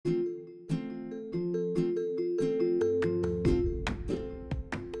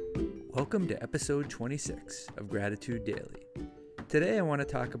Welcome to episode 26 of Gratitude Daily. Today I want to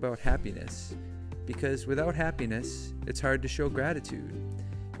talk about happiness, because without happiness, it's hard to show gratitude.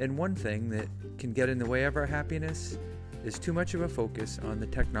 And one thing that can get in the way of our happiness is too much of a focus on the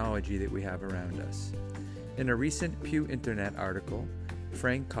technology that we have around us. In a recent Pew Internet article,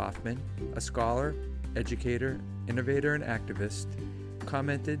 Frank Kaufman, a scholar, educator, innovator, and activist,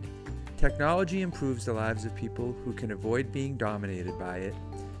 commented, "Technology improves the lives of people who can avoid being dominated by it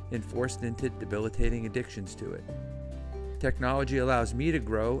and forced into debilitating addictions to it. Technology allows me to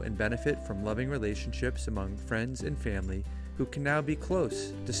grow and benefit from loving relationships among friends and family who can now be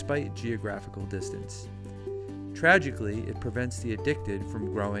close despite geographical distance. Tragically, it prevents the addicted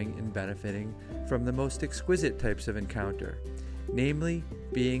from growing and benefiting from the most exquisite types of encounter, namely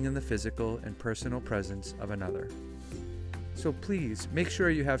being in the physical and personal presence of another. So please make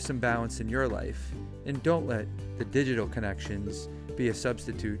sure you have some balance in your life and don't let the digital connections be a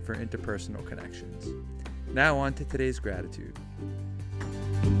substitute for interpersonal connections." Now on to today's gratitude.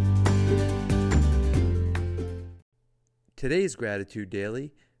 Today's Gratitude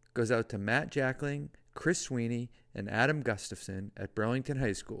Daily goes out to Matt Jackling, Chris Sweeney, and Adam Gustafson at Burlington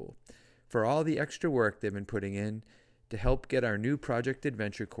High School for all the extra work they've been putting in to help get our new Project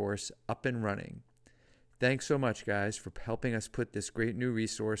Adventure course up and running. Thanks so much, guys, for helping us put this great new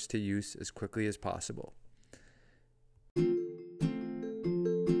resource to use as quickly as possible.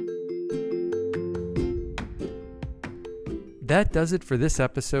 That does it for this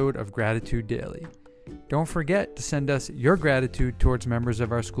episode of Gratitude Daily. Don't forget to send us your gratitude towards members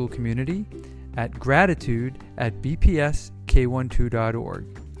of our school community at gratitude@bpsk12.org.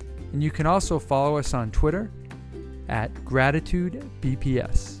 And you can also follow us on Twitter at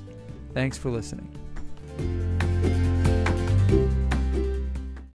GratitudeBPS. Thanks for listening.